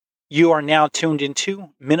You are now tuned into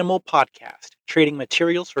Minimal Podcast, Trading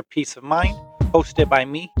Materials for Peace of Mind, hosted by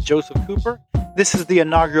me, Joseph Cooper. This is the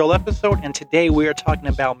inaugural episode, and today we are talking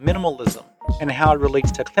about minimalism and how it relates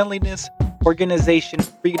to cleanliness, organization,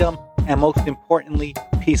 freedom, and most importantly,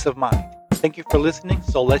 peace of mind. Thank you for listening,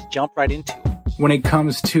 so let's jump right into it. When it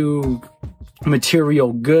comes to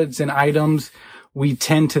material goods and items, we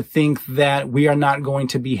tend to think that we are not going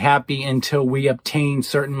to be happy until we obtain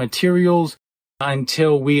certain materials,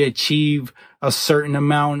 until we achieve a certain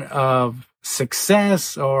amount of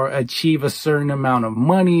success or achieve a certain amount of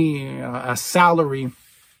money, a salary,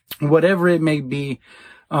 whatever it may be.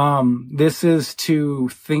 This is to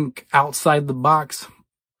think outside the box,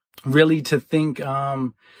 really to think,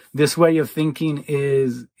 this way of thinking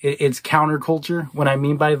it's counterculture. What I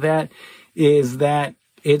mean by that is that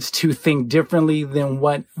it's to think differently than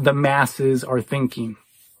what the masses are thinking,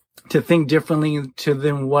 to think differently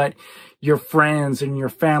than what your friends and your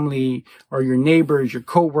family or your neighbors, your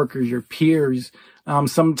coworkers, your peers.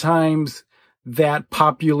 Sometimes that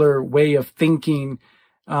popular way of thinking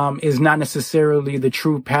is not necessarily the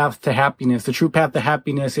true path to happiness. The true path to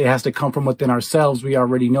happiness, it has to come from within ourselves. We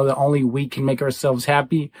already know that only we can make ourselves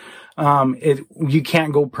happy. You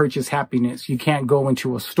can't go purchase happiness. You can't go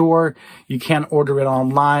into a store. You can't order it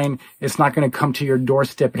online. It's not going to come to your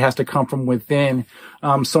doorstep. It has to come from within.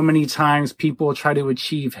 So many times people try to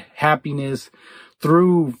achieve happiness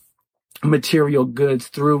through material goods,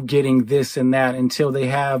 through getting this and that, until they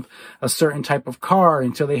have a certain type of car,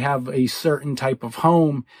 until they have a certain type of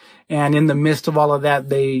home. And in the midst of all of that,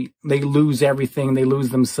 they lose everything. They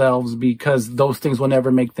lose themselves because those things will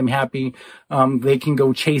never make them happy. They can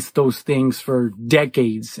go chase those things for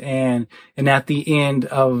decades. And at the end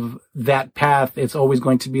of that path, it's always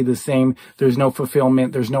going to be the same. There's no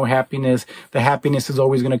fulfillment. There's no happiness. The happiness is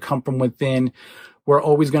always going to come from within. We're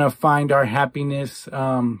always going to find our happiness,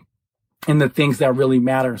 in the things that really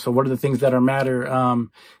matter. So what are the things that matter?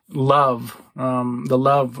 Love, the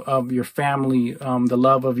love of your family, the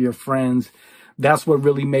love of your friends. That's what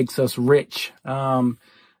really makes us rich.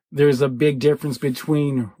 There's a big difference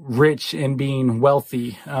between rich and being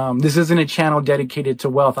wealthy. This isn't a channel dedicated to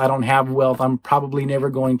wealth. I don't have wealth. I'm probably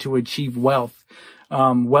never going to achieve wealth.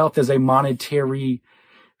 Wealth is a monetary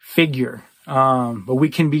figure. But we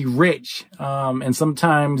can be rich. And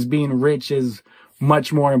sometimes being rich is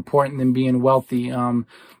much more important than being wealthy.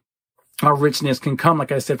 Our richness can come,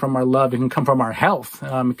 like I said, from our love. It can come from our health.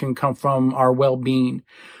 It can come from our well-being.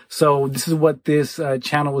 So this is what this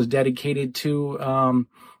channel was dedicated to.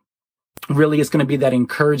 Really, it's going to be that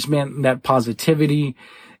encouragement, that positivity.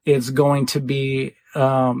 It's going to be,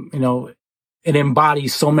 it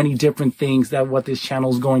embodies so many different things that what this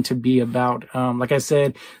channel is going to be about. Like I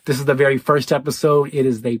said, this is the very first episode. It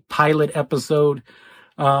is the pilot episode.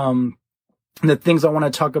 The things I want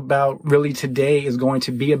to talk about really today is going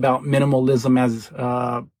to be about minimalism as,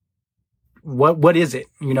 what is it?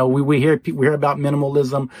 We hear about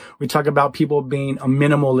minimalism. We talk about people being a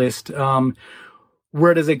minimalist.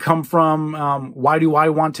 Where does it come from? Why do I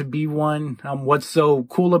want to be one? What's so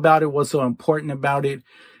cool about it? What's so important about it?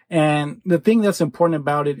 And the thing that's important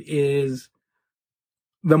about it is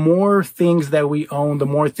the more things that we own, the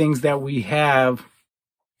more things that we have,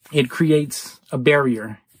 it creates a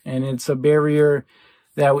barrier. And it's a barrier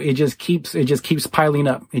that it just keeps piling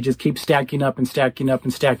up. It just keeps stacking up and stacking up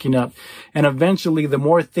and stacking up. And eventually, the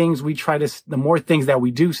more things that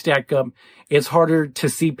we do stack up, it's harder to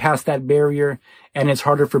see past that barrier, and it's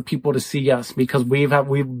harder for people to see us because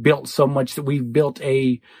we've built so much that we've built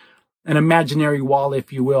an imaginary wall,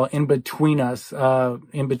 if you will, in between us,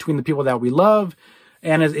 in between the people that we love.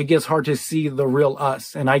 And it gets hard to see the real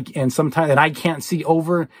us. And I can't see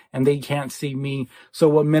over and they can't see me. So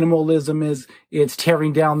what minimalism is, it's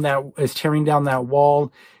tearing down that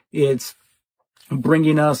wall. It's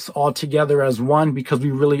bringing us all together as one because we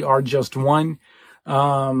really are just one.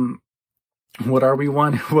 What are we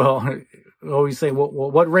one? Well, I always say, well,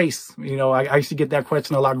 what race? I used to get that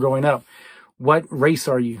question a lot growing up. What race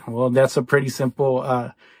are you? Well, that's a pretty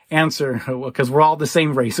simple, answer because we're all the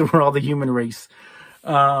same race. We're all the human race.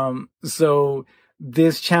 So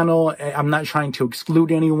this channel, I'm not trying to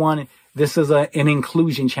exclude anyone. This is an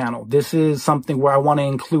inclusion channel. This is something where I want to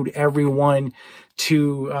include everyone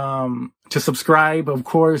to subscribe, of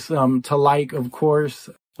course, to like, of course.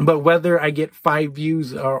 But whether I get 5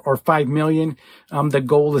 views or 5 million, the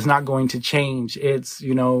goal is not going to change.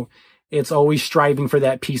 It's always striving for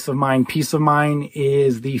that peace of mind. Peace of mind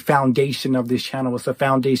is the foundation of this channel. It's the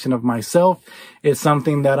foundation of myself. It's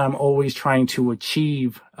something that I'm always trying to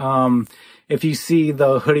achieve. If you see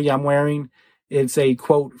the hoodie I'm wearing, It's a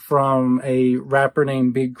quote from a rapper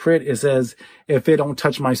named Big Crit. It says, "If it don't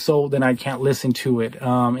touch my soul, then I can't listen to it."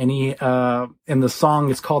 And he, in the song,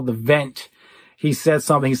 it's called The Vent. He said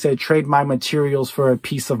something. He said, "Trade my materials for a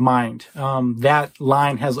peace of mind." That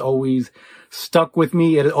line has always stuck with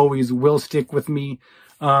me. It always will stick with me.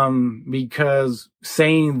 Because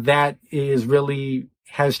saying that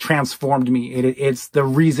has transformed me. It's the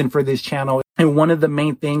reason for this channel. And one of the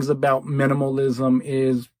main things about minimalism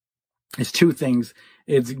is two things.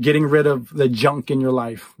 It's getting rid of the junk in your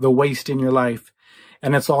life, the waste in your life.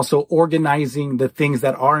 And it's also organizing the things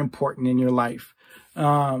that are important in your life.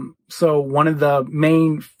 So one of the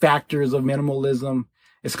main factors of minimalism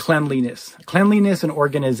is cleanliness and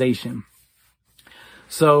organization.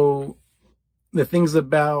 So the things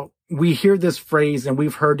about, we hear this phrase and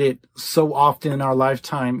we've heard it so often in our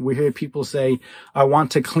lifetime. We hear people say, "I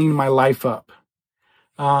want to clean my life up."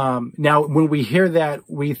 Now, when we hear that,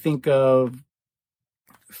 we think of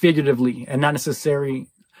figuratively and not necessarily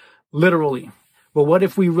literally. But what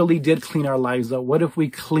if we really did clean our lives up? What if we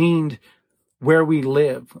cleaned where we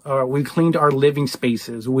live? We cleaned our living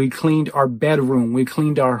spaces. We cleaned our bedroom. We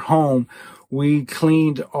cleaned our home. We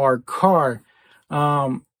cleaned our car.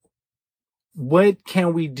 What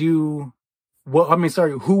can we do?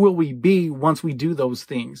 Who will we be once we do those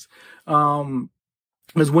things?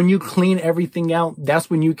 Because when you clean everything out, that's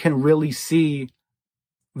when you can really see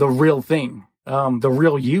the real thing, the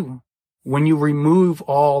real you. When you remove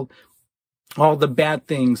all the bad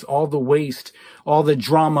things, all the waste, all the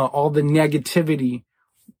drama, all the negativity,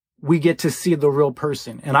 we get to see the real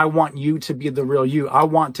person. And I want you to be the real you. I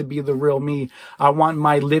want to be the real me. I want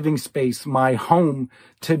my living space, my home,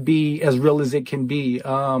 to be as real as it can be.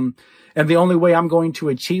 And the only way I'm going to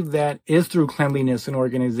achieve that is through cleanliness and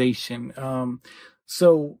organization.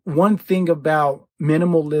 So one thing about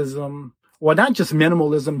minimalism, well, not just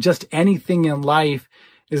minimalism, just anything in life,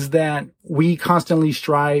 is that we constantly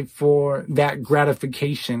strive for that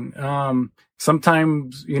gratification.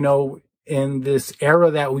 Sometimes, in this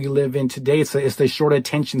era that we live in today, it's the short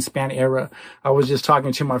attention span era. I was just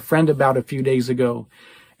talking to my friend about a few days ago,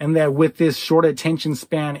 and that with this short attention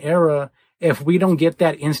span era, if we don't get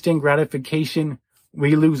that instant gratification,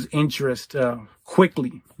 we lose interest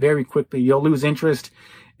quickly, very quickly. You'll lose interest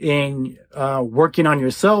in working on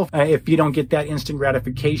yourself if you don't get that instant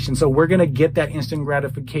gratification. So we're going to get that instant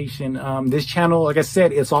gratification. This channel, like I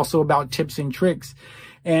said, it's also about tips and tricks.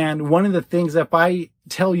 And one of the things, if I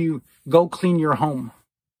tell you, go clean your home,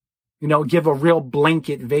 give a real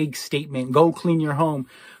blanket, vague statement, go clean your home.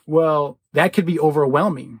 Well, that could be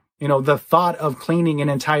overwhelming. The thought of cleaning an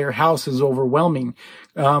entire house is overwhelming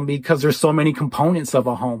because there's so many components of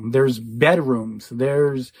a home. There's bedrooms,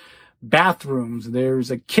 there's bathrooms,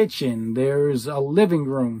 there's a kitchen, there's a living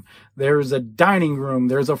room, there's a dining room,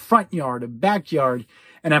 there's a front yard, a backyard.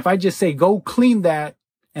 And if I just say, go clean that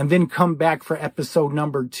and then come back for episode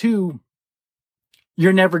number 2,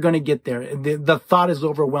 you're never going to get there. The thought is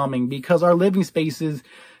overwhelming because our living spaces,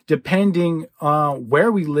 depending on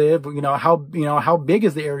where we live, how big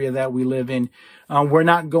is the area that we live in? We're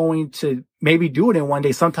not going to maybe do it in one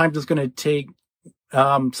day. Sometimes it's going to take,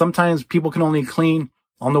 sometimes people can only clean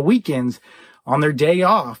on the weekends, on their day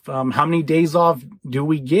off. How many days off do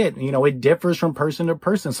we get? It differs from person to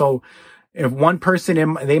person. So if one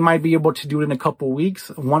person, they might be able to do it in a couple weeks.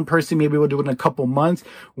 One person may be able to do it in a couple months.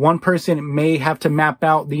 One person may have to map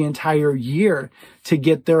out the entire year to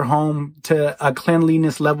get their home to a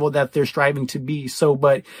cleanliness level that they're striving to be. So,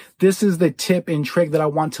 but this is the tip and trick that I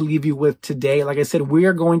want to leave you with today. Like I said, we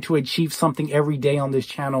are going to achieve something every day on this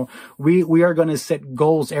channel. We are going to set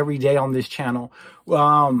goals every day on this channel.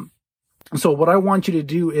 So what I want you to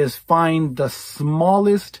do is find the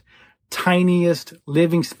smallest, tiniest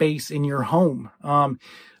living space in your home.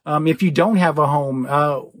 If you don't have a home,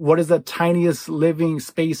 what is the tiniest living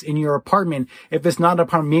space in your apartment? If it's not an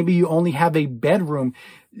apartment, maybe you only have a bedroom.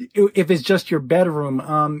 If it's just your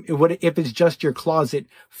bedroom, if it's just your closet,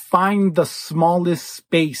 find the smallest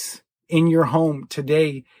space in your home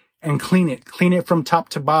today and clean it. Clean it from top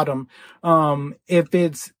to bottom. If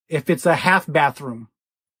it's a half bathroom,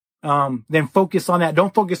 then focus on that.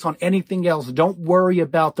 Don't focus on anything else. Don't worry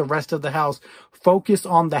about the rest of the house. Focus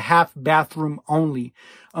on the half bathroom only.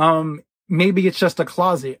 Maybe it's just a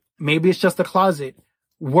closet.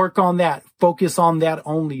 Work on that. Focus on that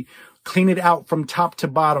only. Clean it out from top to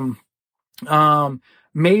bottom.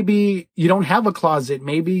 Maybe you don't have a closet.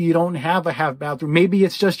 Maybe you don't have a half bathroom. Maybe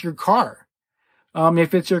it's just your car.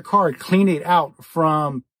 If it's your car, clean it out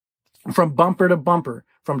from bumper to bumper,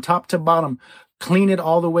 from top to bottom. Clean it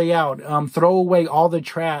all the way out. Throw away all the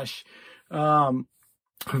trash.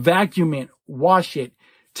 Vacuum it, wash it,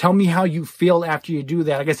 Tell me how you feel after you do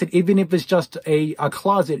that. Like I said, even if it's just a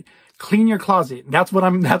closet, clean your closet. That's what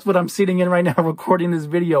I'm sitting in right now, recording this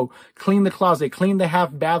video. Clean the closet, clean the half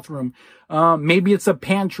bathroom. Maybe it's a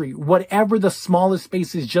pantry, whatever the smallest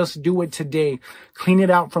space is, just do it today. Clean it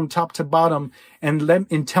out from top to bottom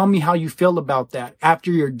and tell me how you feel about that after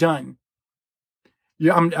you're done.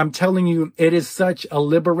 Yeah, I'm telling you, it is such a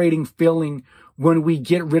liberating feeling when we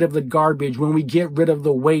get rid of the garbage, when we get rid of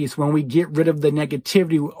the waste, when we get rid of the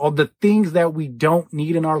negativity, all the things that we don't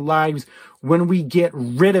need in our lives. When we get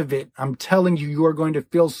rid of it, I'm telling you, you are going to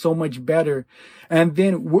feel so much better. And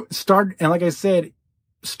then like I said,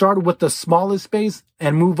 start with the smallest space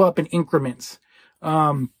and move up in increments.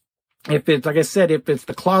 If it's, like I said, if it's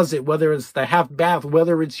the closet, whether it's the half bath,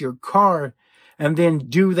 whether it's your car, and then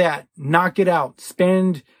do that, knock it out,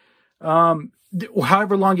 spend,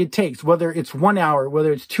 however long it takes, whether it's 1 hour,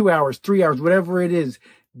 whether it's 2 hours, 3 hours, whatever it is,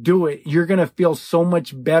 do it. You're going to feel so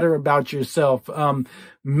much better about yourself,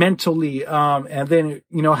 mentally. And then,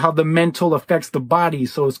 how the mental affects the body.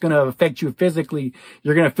 So it's going to affect you physically.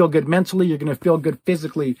 You're going to feel good mentally. You're going to feel good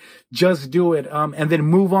physically. Just do it. And then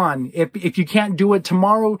move on. If you can't do it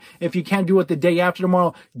tomorrow, if you can't do it the day after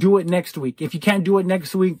tomorrow, do it next week. If you can't do it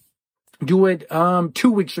next week, do it 2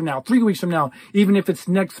 weeks from now, 3 weeks from now, even if it's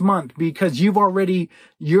next month, because you already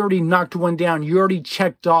knocked one down. You already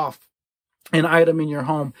checked off an item in your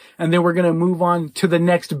home. And then we're going to move on to the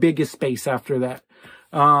next biggest space after that.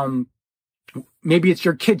 Maybe it's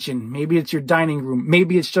your kitchen. Maybe it's your dining room.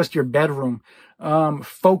 Maybe it's just your bedroom.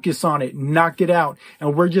 Focus on it, knock it out.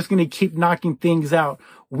 And we're just going to keep knocking things out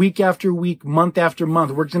week after week, month after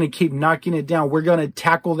month. We're going to keep knocking it down. We're going to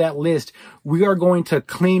tackle that list. We are going to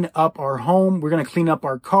clean up our home. We're going to clean up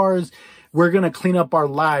our cars. We're going to clean up our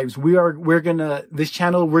lives. This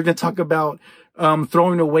channel, we're going to talk about,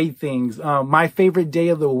 throwing away things. My favorite day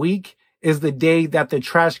of the week is the day that the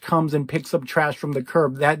trash comes and picks up trash from the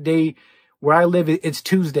curb. That day where I live, it's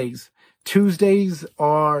Tuesdays. Tuesdays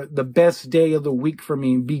are the best day of the week for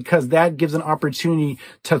me because that gives an opportunity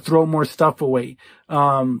to throw more stuff away.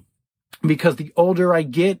 Because the older I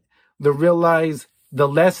get, the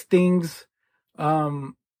less things,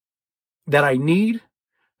 that I need,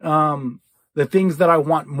 the things that I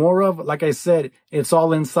want more of, like I said, it's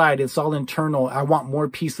all inside. It's all internal. I want more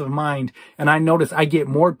peace of mind. And I notice I get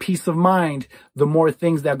more peace of mind the more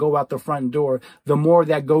things that go out the front door, the more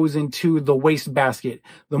that goes into the waste basket,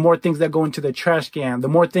 the more things that go into the trash can, the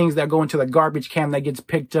more things that go into the garbage can that gets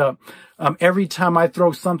picked up. Every time I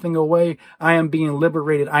throw something away, I am being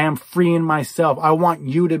liberated. I am freeing myself. I want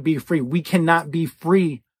you to be free. We cannot be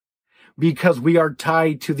free because we are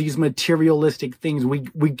tied to these materialistic things.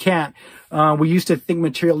 We can't. We used to think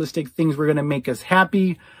materialistic things were going to make us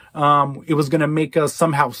happy. It was going to make us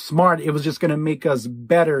somehow smart. It was just going to make us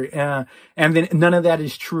better. And then none of that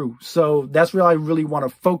is true. So that's what I really want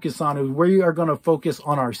to focus on. Is we are going to focus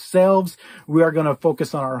on ourselves. We are going to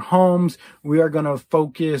focus on our homes. We are going to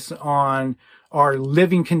focus on our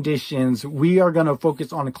living conditions. We are going to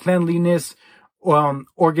focus on cleanliness, like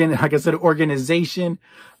I said, organization.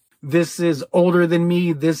 This is older than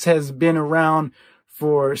me. This has been around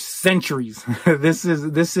for centuries. This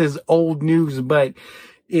is old news, but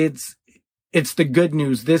it's the good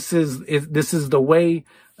news. This is the way,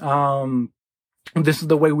 this is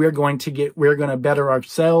the way we're going to better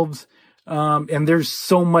ourselves. And there's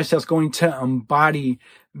so much that's going to embody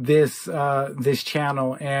this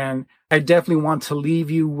channel. And I definitely want to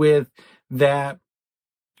leave you with that.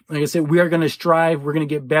 Like I said, we are going to strive. We're going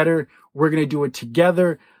to get better. We're going to do it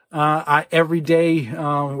together. Every day,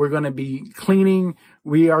 we're going to be cleaning.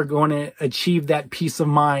 We are going to achieve that peace of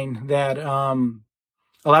mind that,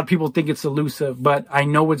 a lot of people think it's elusive, but I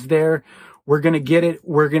know it's there. We're going to get it.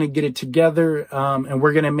 We're going to get it together. And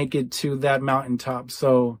we're going to make it to that mountaintop.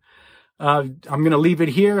 So, I'm going to leave it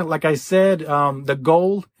here. Like I said, the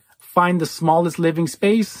goal, find the smallest living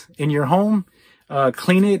space in your home,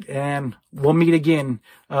 clean it, and we'll meet again,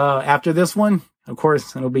 after this one. Of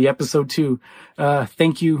course, it'll be episode 2.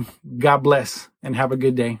 Thank you. God bless and have a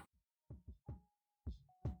good day.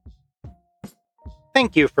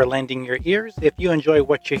 Thank you for lending your ears. If you enjoy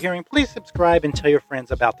what you're hearing, please subscribe and tell your friends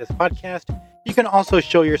about this podcast. You can also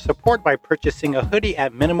show your support by purchasing a hoodie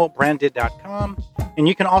at minimalbranded.com. And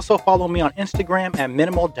you can also follow me on Instagram at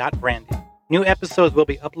minimal.branded. New episodes will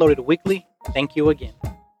be uploaded weekly. Thank you again.